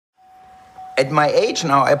At my age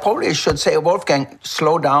now, I probably should say, Wolfgang,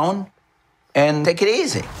 slow down and take it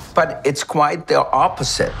easy. But it's quite the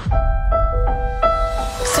opposite.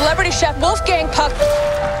 Celebrity chef Wolfgang Puck.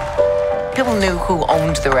 People knew who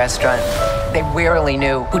owned the restaurant. They rarely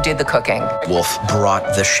knew who did the cooking. Wolf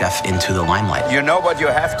brought the chef into the limelight. You know what you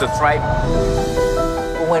have to try.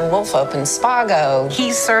 When Wolf opened Spago,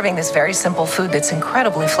 he's serving this very simple food that's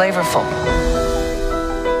incredibly flavorful.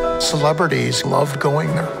 Celebrities loved going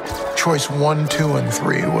there. Choice 1, 2, and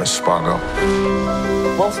 3 was Spago.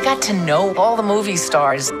 Wolf got to know all the movie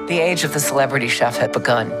stars. The age of the celebrity chef had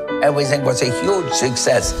begun. Everything was a huge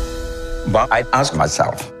success. But I asked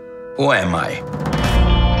myself, who am I?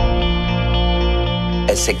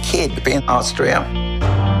 As a kid in Austria,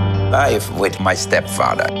 life with my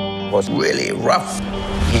stepfather was really rough.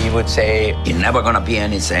 He would say, you're never gonna be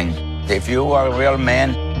anything. If you are a real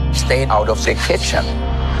man, stay out of the kitchen.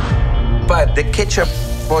 But the kitchen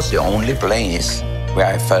was the only place where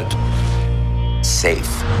I felt safe.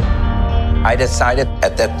 I decided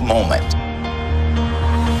at that moment,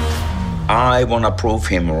 I want to prove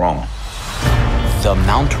him wrong. The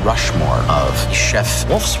Mount Rushmore of Chef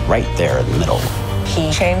Wolf's right there in the middle. He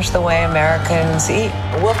changed the way Americans eat.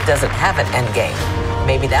 Wolf doesn't have an end game.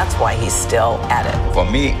 Maybe that's why he's still at it. For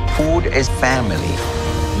me, food is family.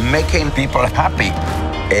 Making people happy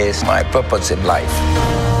is my purpose in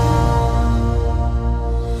life.